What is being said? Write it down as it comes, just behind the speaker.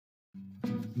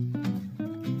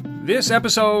This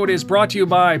episode is brought to you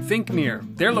by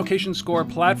ThinkNear. Their location score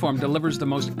platform delivers the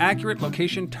most accurate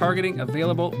location targeting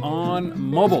available on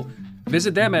mobile.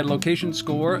 Visit them at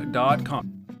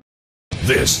locationscore.com.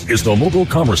 This is the Mobile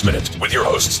Commerce Minute with your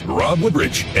hosts, Rob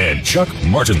Woodbridge and Chuck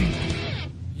Martin.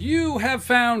 You have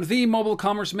found the Mobile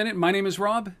Commerce Minute. My name is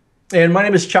Rob. And my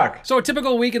name is Chuck. So a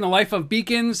typical week in the life of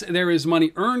beacons, there is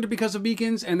money earned because of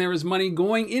beacons, and there is money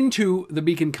going into the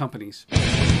beacon companies.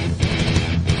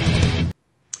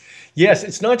 Yes,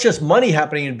 it's not just money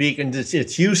happening in beacons,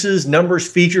 it's uses, numbers,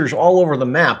 features all over the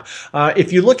map.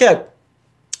 If you look at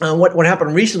what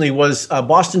happened recently was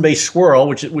Boston-based Swirl,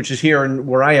 which is here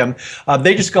where I am,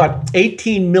 they just got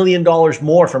 $18 million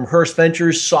more from Hearst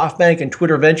Ventures, SoftBank, and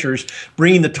Twitter Ventures,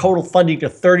 bringing the total funding to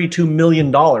 $32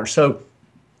 million. So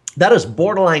that is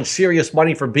borderline serious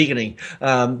money for beaconing.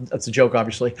 That's a joke,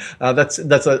 obviously. That's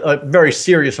a very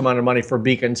serious amount of money for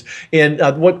beacons. And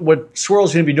what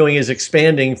Swirl's going to be doing is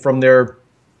expanding from their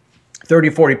 30,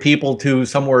 40 people to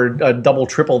somewhere double,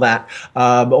 triple that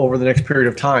over the next period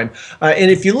of time. And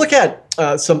if you look at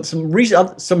some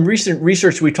recent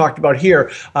research we talked about here,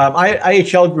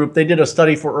 IHL Group, they did a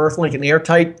study for Earthlink and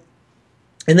Airtight.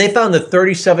 And they found that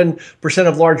 37%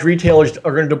 of large retailers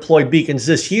are going to deploy beacons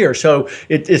this year. So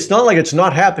it's not like it's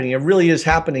not happening. It really is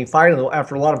happening finally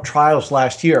after a lot of trials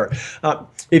last year.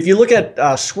 If you look at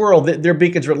Swirl, their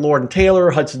beacons are at Lord & Taylor,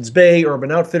 Hudson's Bay,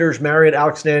 Urban Outfitters, Marriott,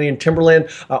 Alex Nanny, and Timberland,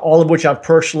 all of which I've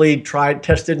personally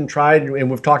tested, and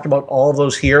we've talked about all of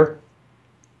those here.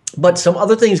 But some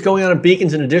other things going on in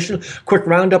beacons in addition. Quick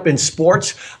roundup in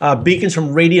sports. Beacons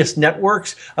from Radius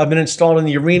Networks have been installed in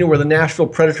the arena where the Nashville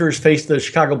Predators faced the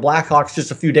Chicago Blackhawks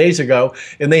just a few days ago.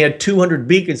 And they had 200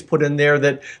 beacons put in there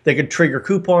that they could trigger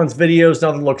coupons, videos, and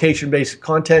other location-based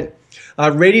content.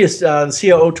 Radius, the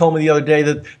COO told me the other day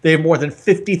that they have more than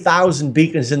 50,000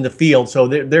 beacons in the field. So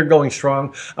they're going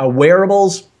strong.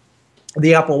 Wearables.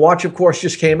 The Apple Watch, of course,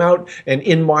 just came out, an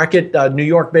in-market New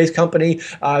York-based company.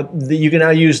 You can now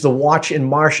use the watch in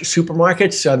Marsh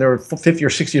supermarkets. There are 50 or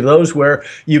 60 of those where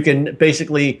you can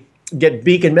basically get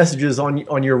beacon messages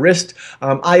on your wrist.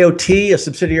 IoT, a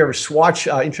subsidiary of Swatch,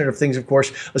 Internet of Things, of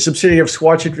course, a subsidiary of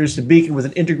Swatch introduced a beacon with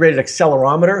an integrated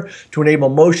accelerometer to enable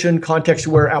motion,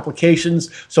 context-aware applications,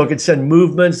 so it can send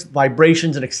movements,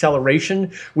 vibrations, and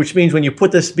acceleration, which means when you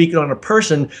put this beacon on a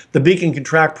person, the beacon can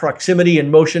track proximity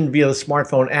and motion via the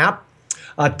smartphone app.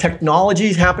 Technology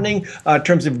is happening in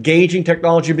terms of gauging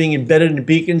technology being embedded in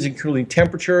beacons, including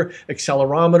temperature,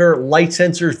 accelerometer, light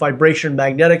sensors, vibration,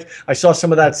 magnetic. I saw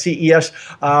some of that at CES.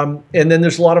 And then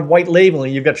there's a lot of white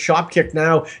labeling. You've got Shopkick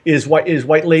now is white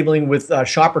labeling with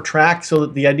Shopper Track. So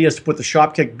that the idea is to put the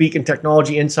Shopkick beacon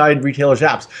technology inside retailers'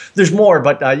 apps. There's more,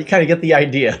 but you kind of get the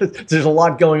idea. There's a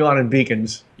lot going on in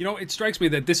beacons. You know, it strikes me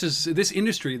that this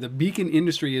industry, the beacon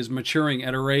industry, is maturing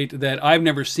at a rate that I've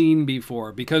never seen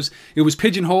before, because it was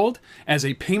pigeonholed as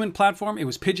a payment platform, it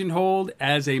was pigeonholed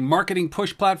as a marketing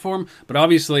push platform, but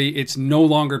obviously it's no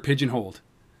longer pigeonholed.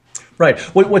 Right.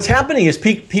 What's happening is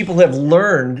people have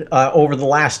learned over the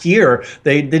last year.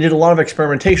 They did a lot of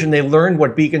experimentation. They learned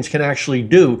what beacons can actually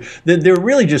do. They're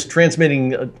really just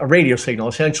transmitting a radio signal,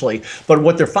 essentially. But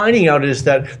what they're finding out is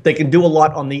that they can do a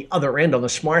lot on the other end, on the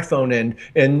smartphone end.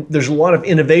 And there's a lot of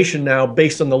innovation now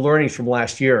based on the learnings from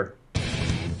last year.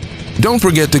 Don't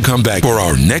forget to come back for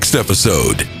our next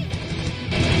episode.